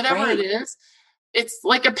kids, whatever it is. It's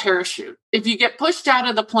like a parachute. If you get pushed out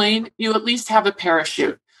of the plane, you at least have a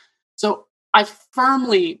parachute. So I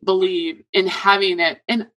firmly believe in having it.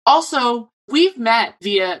 And also, we've met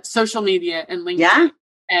via social media and LinkedIn. Yeah.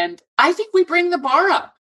 And I think we bring the bar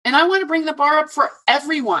up. And I want to bring the bar up for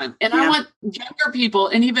everyone. And I want younger people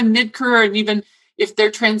and even mid-career, and even if they're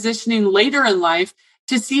transitioning later in life,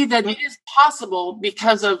 to see that it is possible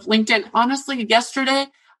because of LinkedIn. Honestly, yesterday,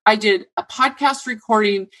 I did a podcast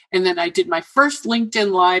recording and then I did my first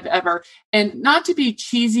LinkedIn Live ever. And not to be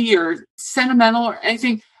cheesy or sentimental or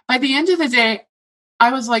anything, by the end of the day,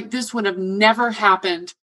 I was like, this would have never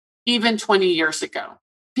happened even 20 years ago.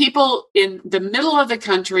 People in the middle of the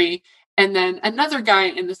country, and then another guy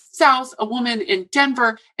in the South, a woman in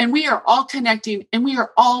Denver, and we are all connecting and we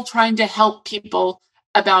are all trying to help people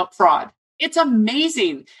about fraud. It's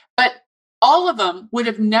amazing. But all of them would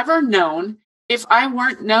have never known if I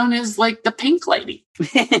weren't known as like the pink lady.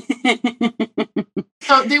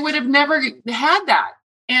 So they would have never had that.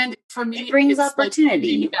 And for me, it brings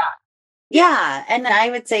opportunity. Like, yeah. And I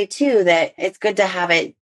would say too, that it's good to have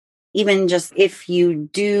it, even just if you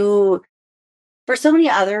do, for so many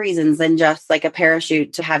other reasons than just like a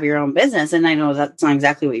parachute to have your own business. And I know that's not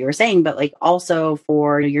exactly what you were saying, but like also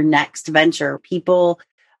for your next venture, people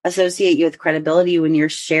associate you with credibility when you're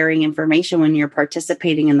sharing information, when you're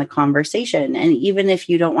participating in the conversation. And even if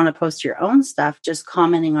you don't want to post your own stuff, just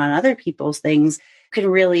commenting on other people's things can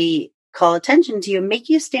really call attention to you and make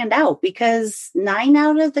you stand out, because 9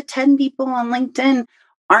 out of the 10 people on LinkedIn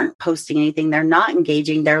aren't posting anything. They're not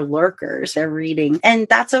engaging. They're lurkers. They're reading. And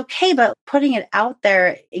that's okay. But putting it out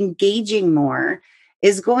there, engaging more,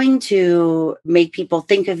 is going to make people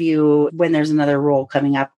think of you when there's another role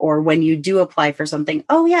coming up, or when you do apply for something.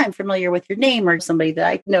 Oh yeah, I'm familiar with your name, or somebody that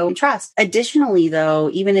I know and trust. Additionally, though,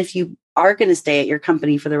 even if you are going to stay at your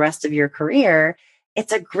company for the rest of your career,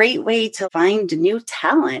 it's a great way to find new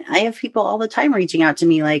talent. I have people all the time reaching out to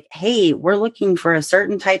me like, hey, we're looking for a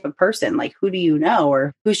certain type of person. Like, who do you know?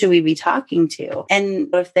 Or who should we be talking to? And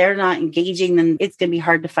if they're not engaging, then it's going to be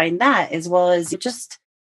hard to find that, as well as just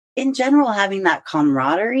in general, having that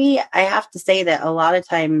camaraderie. I have to say that a lot of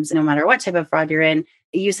times, no matter what type of fraud you're in,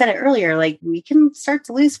 you said it earlier, like we can start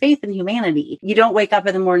to lose faith in humanity. You don't wake up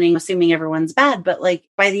in the morning assuming everyone's bad, but like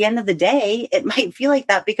by the end of the day, it might feel like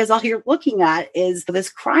that because all you're looking at is this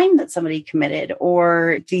crime that somebody committed,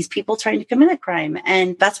 or these people trying to commit a crime.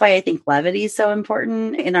 And that's why I think levity is so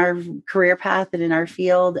important in our career path and in our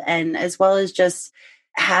field, and as well as just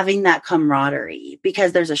having that camaraderie,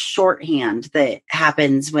 because there's a shorthand that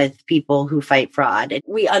happens with people who fight fraud. And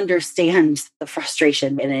we understand the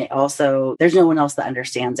frustration, and it also, there's no one else that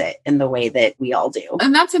understands it in the way that we all do.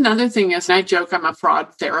 And that's another thing, is I joke I'm a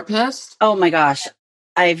fraud therapist. Oh my gosh.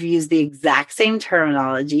 I've used the exact same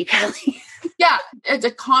terminology, Kelly. Yeah, it's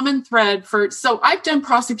a common thread so I've done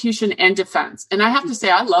prosecution and defense. And I have to say,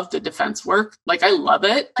 I love the defense work. Like, I love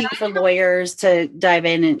it. For lawyers to dive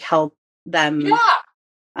in and help them. Yeah.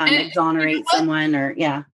 Exonerate someone, or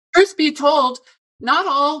Truth be told, not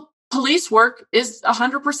all police work is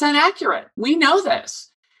 100% accurate. We know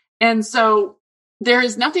this. And so there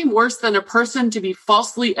is nothing worse than a person to be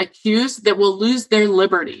falsely accused that will lose their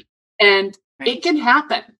liberty. And It can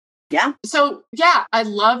happen. Yeah. So yeah, I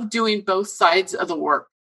love doing both sides of the work.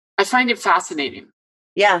 I find it fascinating.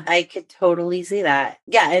 Yeah, I could totally see that.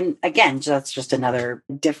 Yeah. And again, that's just another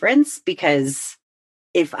difference, because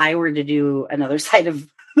if I were to do another side of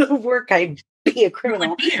the work, I'd be a criminal. You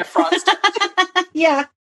would be a fraudster. Yeah,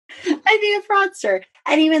 I'd be a fraudster.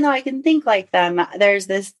 And even though I can think like them, there's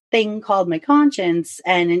this thing called my conscience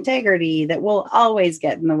and integrity that will always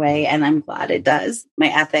get in the way. And I'm glad it does. My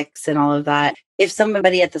ethics and all of that. If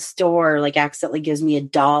somebody at the store like accidentally gives me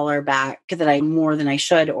 $1 back that I more than I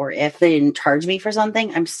should, or if they didn't charge me for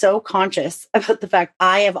something, I'm so conscious about the fact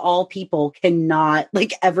I, of all people, cannot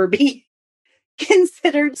like ever be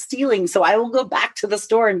considered stealing. So I will go back to the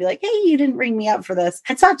store and be like, hey, you didn't ring me up for this.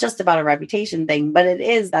 It's not just about a reputation thing, but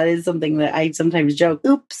that is something that I sometimes joke.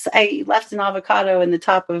 Oops, I left an avocado in the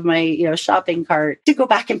top of my, shopping cart, to go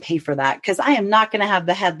back and pay for that. Because I am not going to have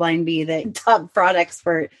the headline be that top fraud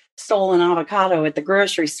expert stole an avocado at the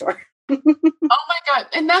grocery store. Oh my God.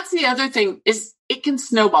 And that's the other thing, is it can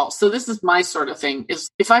snowball. So this is my sort of thing, is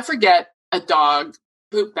if I forget a dog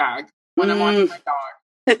poop bag when I'm walking my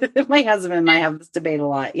dog. My husband and I have this debate a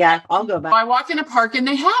lot. Yeah, I'll go back. I walk in a park and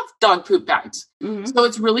they have dog poop bags. Mm-hmm. So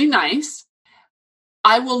it's really nice.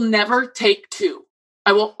 I will never take 2.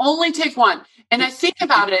 I will only take 1. And I think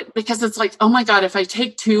about it because it's like, oh my God, if I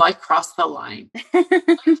take 2, I cross the line.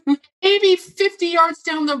 Maybe 50 yards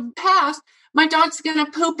down the path, my dog's going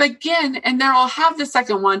to poop again, and then I'll have the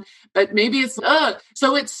second one, but maybe it's,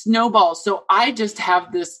 so it snowballs. So I just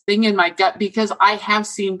have this thing in my gut, because I have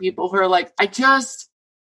seen people who are like, I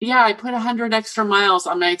put 100 extra miles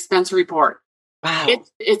on my expense report. Wow.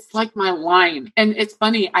 It's like my line. And it's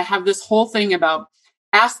funny. I have this whole thing about,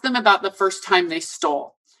 ask them about the first time they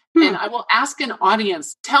stole. And I will ask an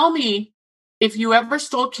audience, tell me if you ever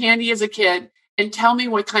stole candy as a kid, and tell me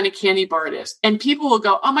what kind of candy bar it is. And people will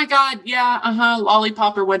go, oh my God, yeah,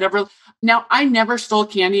 lollipop or whatever. Now, I never stole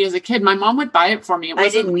candy as a kid. My mom would buy it for me. I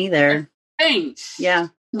didn't either. Thing. Yeah.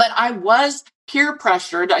 But I was peer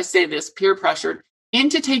pressured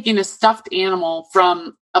into taking a stuffed animal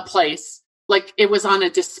from a place. Like, it was on a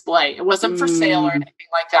display. It wasn't for sale or anything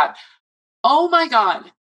like that. Oh my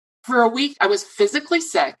God. For a week, I was physically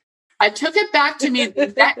sick. I took it back to me.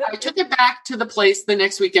 I took it back to the place the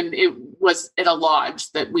next weekend. It was at a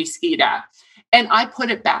lodge that we skied at. And I put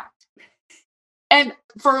it back. And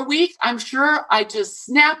for a week, I'm sure I just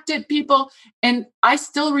snapped at people, and I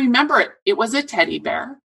still remember it. It was a teddy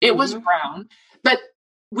bear. It was brown, but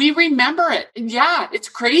we remember it. And yeah, it's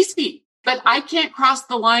crazy, but I can't cross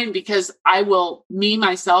the line because I will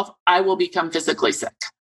become physically sick.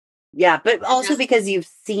 Yeah, but also because you've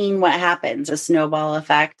seen what happens, a snowball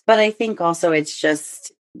effect. But I think also it's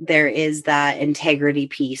just there is that integrity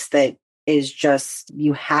piece that is just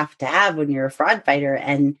you have to have when you're a fraud fighter,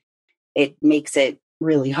 and it makes it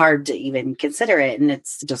really hard to even consider it. And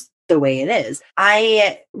it's just the way it is.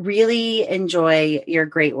 I really enjoy your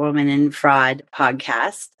Great Woman in Fraud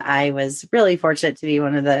podcast. I was really fortunate to be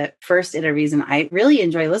one of the first interviews, and I really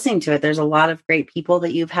enjoy listening to it. There's a lot of great people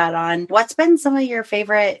that you've had on. What's been some of your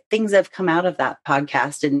favorite things that have come out of that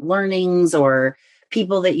podcast, and learnings or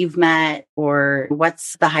people that you've met, or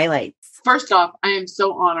what's the highlights? First off, I am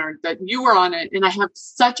so honored that you were on it, and I have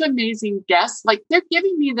such amazing guests. Like, they're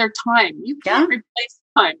giving me their time. You can't replace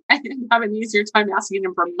time. I have an easier time asking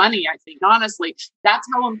them for money, I think. Honestly, that's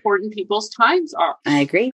how important people's times are. I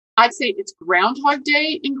agree. I'd say it's Groundhog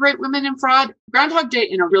Day in Great Women in Fraud. Groundhog Day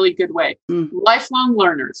in a really good way. Lifelong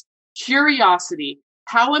learners, curiosity,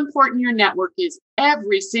 how important your network is.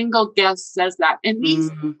 Every single guest says that. And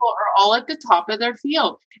these people are all at the top of their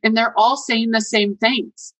field, and they're all saying the same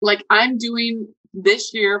things. Like, I'm doing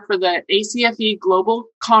this year for the ACFE Global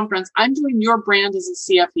Conference, I'm doing your brand as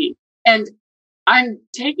a CFE. And I'm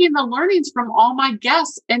taking the learnings from all my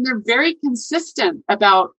guests, and they're very consistent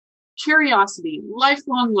about curiosity,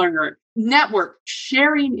 lifelong learner, network,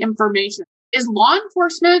 sharing information. Is law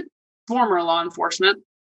enforcement, former law enforcement,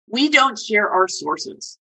 we don't share our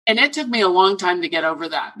sources. And it took me a long time to get over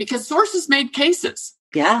that, because sources made cases.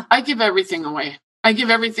 Yeah. I give everything away. I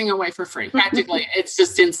give everything away for free. Practically. It's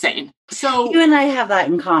just insane. So you and I have that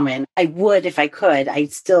in common. I would, if I could,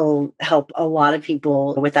 I'd still help a lot of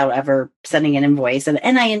people without ever sending an invoice.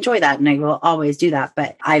 And I enjoy that, and I will always do that.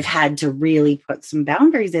 But I've had to really put some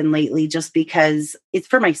boundaries in lately, just because it's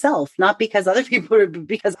for myself, not because other people are,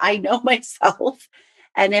 because I know myself.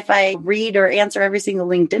 And if I read or answer every single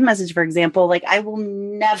LinkedIn message, for example, like, I will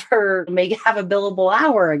never have a billable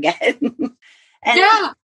hour again. And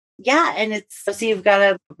yeah. And it's, so you've got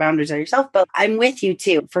to put boundaries on yourself, but I'm with you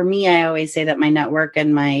too. For me, I always say that my network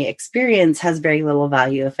and my experience has very little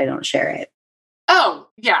value if I don't share it. Oh,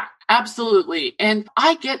 yeah, absolutely. And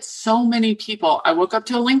I get so many people. I woke up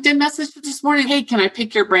to a LinkedIn message this morning. Hey, can I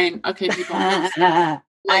pick your brain? Okay, people. I'm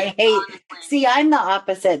the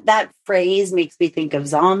opposite. That phrase makes me think of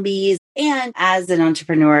zombies. And as an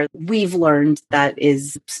entrepreneur, we've learned that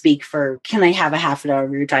is speak for, can I have a half an hour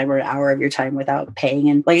of your time or an hour of your time without paying?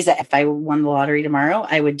 And like I said, if I won the lottery tomorrow,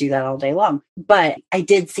 I would do that all day long. But I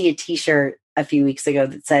did see a t-shirt a few weeks ago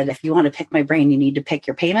that said, if you want to pick my brain, you need to pick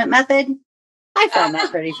your payment method. I found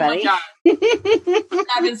that pretty funny.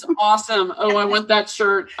 That is awesome. Oh, I want that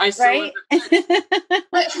shirt. I saw it.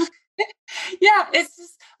 Yeah, it's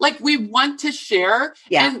just like, we want to share.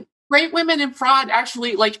 Yeah. And Great Women in Fraud,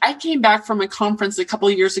 actually, like, I came back from a conference a couple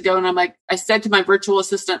of years ago, and I said to my virtual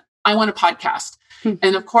assistant, I want a podcast.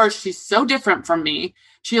 And of course, she's so different from me.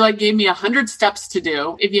 She gave me 100 steps to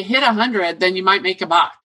do. If you hit 100, then you might make a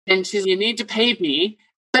buck. And she said, you need to pay me.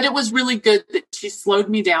 But it was really good that she slowed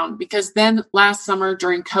me down, because then last summer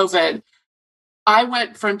during COVID, I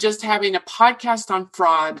went from just having a podcast on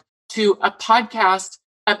fraud to a podcast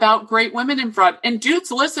about Great Women in Fraud. And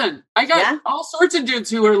dudes listen. I got all sorts of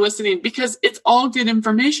dudes who are listening, because it's all good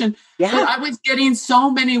information. Yeah. But I was getting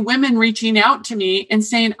so many women reaching out to me and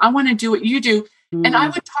saying, I want to do what you do. And I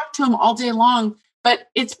would talk to them all day long, but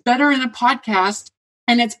it's better in a podcast,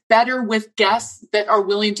 and it's better with guests that are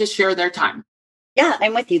willing to share their time. Yeah,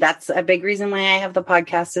 I'm with you. That's a big reason why I have the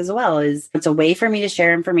podcast as well, is it's a way for me to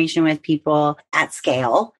share information with people at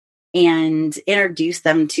scale and introduce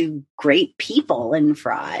them to great people in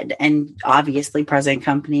fraud, and obviously present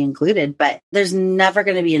company included. But there's never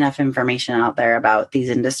going to be enough information out there about these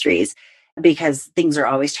industries, because things are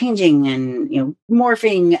always changing and,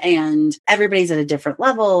 morphing, and everybody's at a different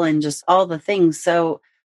level and just all the things. So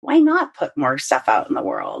why not put more stuff out in the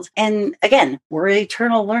world? And again, we're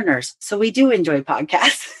eternal learners, so we do enjoy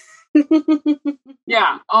podcasts.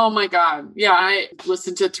 Yeah. Oh my God. Yeah. I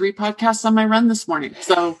listened to 3 podcasts on my run this morning.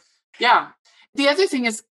 So yeah. The other thing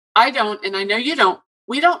is, I don't, and I know you don't,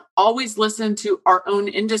 we don't always listen to our own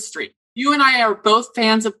industry. You and I are both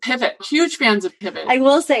fans of Pivot, huge fans of Pivot. I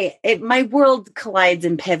will say my world collides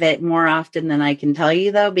in Pivot more often than I can tell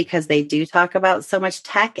you, though, because they do talk about so much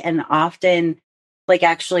tech, and often, like,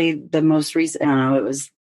 actually the most recent, I don't know, it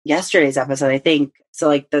was yesterday's episode, I think. So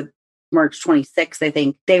like the March 26th, I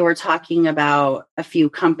think, they were talking about a few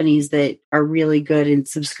companies that are really good in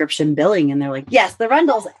subscription billing. And they're like, yes, the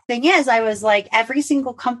Rundles. Thing is, I was like, every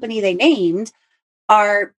single company they named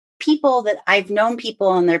are people that I've known people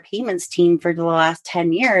on their payments team for the last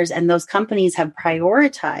 10 years. And those companies have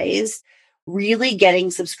prioritized really getting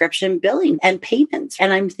subscription billing and payments.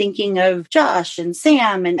 And I'm thinking of Josh and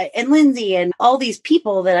Sam and Lindsay and all these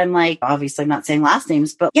people that I'm like, obviously I'm not saying last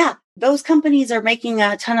names, but yeah, those companies are making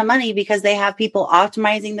a ton of money because they have people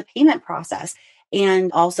optimizing the payment process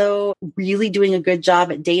and also really doing a good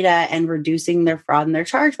job at data and reducing their fraud and their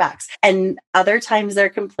chargebacks. And other times they're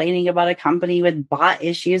complaining about a company with bot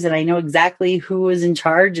issues. And I know exactly who was in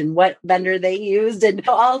charge and what vendor they used and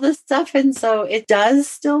all this stuff. And so it does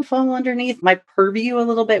still fall underneath my purview a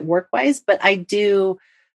little bit work-wise, but I do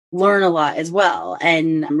learn a lot as well.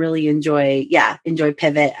 And really enjoy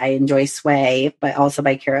Pivot. I enjoy Sway, but also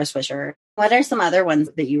by Kara Swisher. What are some other ones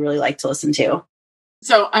that you really like to listen to?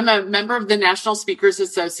 So I'm a member of the National Speakers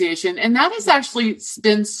Association, and that has actually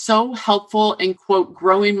been so helpful in, quote,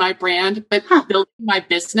 growing my brand, but building my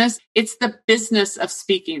business. It's the business of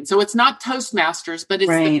speaking. So it's not Toastmasters, but it's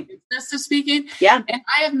the business of speaking. Yeah. And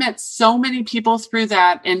I have met so many people through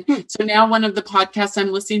that. And so now one of the podcasts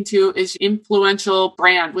I'm listening to is Influential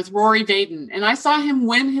Brand with Rory Vaden. And I saw him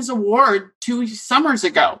win his award 2 summers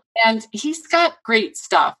ago, and he's got great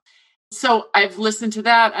stuff. So I've listened to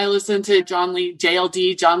that. I listened to John Lee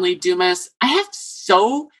Dumas. I have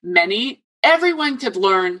so many. Everyone could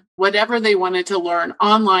learn whatever they wanted to learn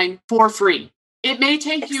online for free. It may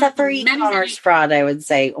take except for e-commerce fraud, I would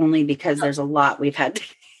say, only because there's a lot we've had to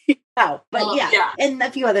get out. But yeah, and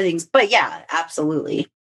a few other things. But yeah, absolutely.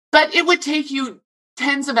 But it would take you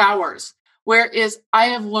tens of hours. Whereas I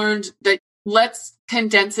have learned that let's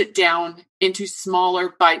condense it down into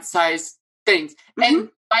smaller bite-sized things. And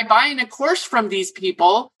by buying a course from these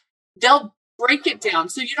people, they'll break it down.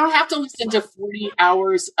 So you don't have to listen to 40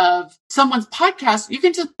 hours of someone's podcast. You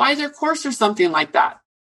can just buy their course or something like that.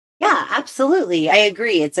 Yeah, absolutely. I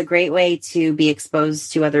agree. It's a great way to be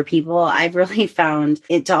exposed to other people. I've really found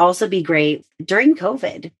it to also be great during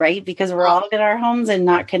COVID, right? Because we're all in our homes and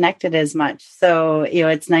not connected as much. So,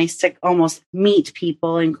 it's nice to almost meet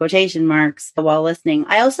people in quotation marks while listening.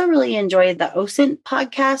 I also really enjoyed the OSINT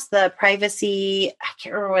podcast, the privacy. I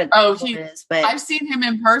can't remember what it is, but I've seen him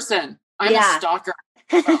in person. I'm a stalker.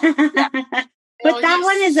 But that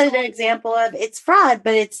one is an example of it's fraud,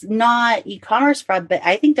 but it's not e-commerce fraud. But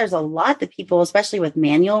I think there's a lot that people, especially with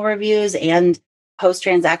manual reviews and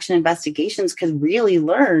post-transaction investigations, could really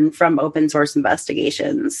learn from open source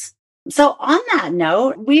investigations. So on that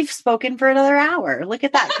note, we've spoken for another hour. Look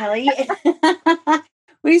at that, Kelly.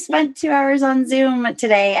 We spent 2 hours on Zoom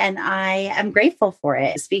today, and I am grateful for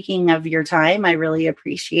it. Speaking of your time, I really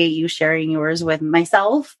appreciate you sharing yours with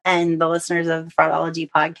myself and the listeners of the Fraudology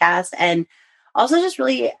podcast. And also just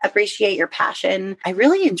really appreciate your passion. I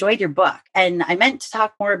really enjoyed your book, and I meant to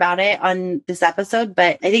talk more about it on this episode,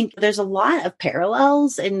 but I think there's a lot of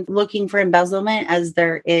parallels in looking for embezzlement as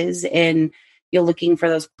there is in looking for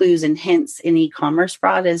those clues and hints in e-commerce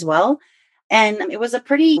fraud as well. And it was a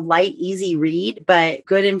pretty light, easy read, but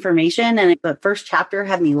good information. And the first chapter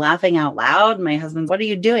had me laughing out loud. My husband's, what are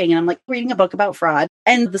you doing? And I'm like, reading a book about fraud.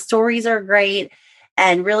 And the stories are great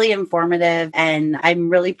and really informative. And I'm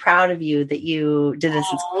really proud of you that you did this.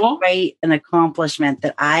 It's quite an accomplishment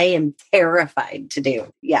that I am terrified to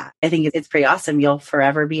do. Yeah, I think it's pretty awesome. You'll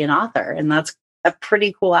forever be an author. And that's a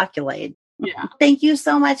pretty cool accolade. Yeah. Thank you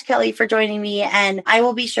so much, Kelly, for joining me. And I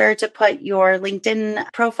will be sure to put your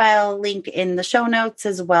LinkedIn profile link in the show notes,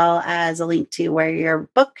 as well as a link to where your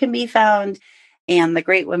book can be found and the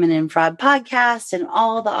Great Women in Fraud podcast and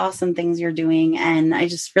all the awesome things you're doing. And I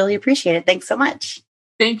just really appreciate it. Thanks so much.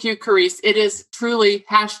 Thank you, Carice. It is truly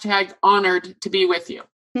 #honored to be with you.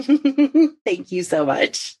 Thank you so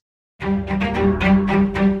much.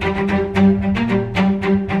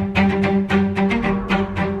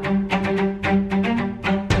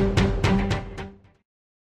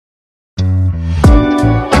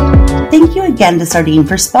 Thank you again to Sardine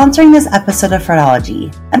for sponsoring this episode of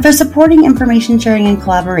Fraudology and for supporting information sharing and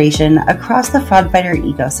collaboration across the FraudFighter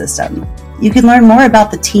ecosystem. You can learn more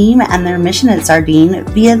about the team and their mission at Sardine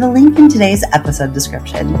via the link in today's episode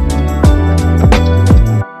description.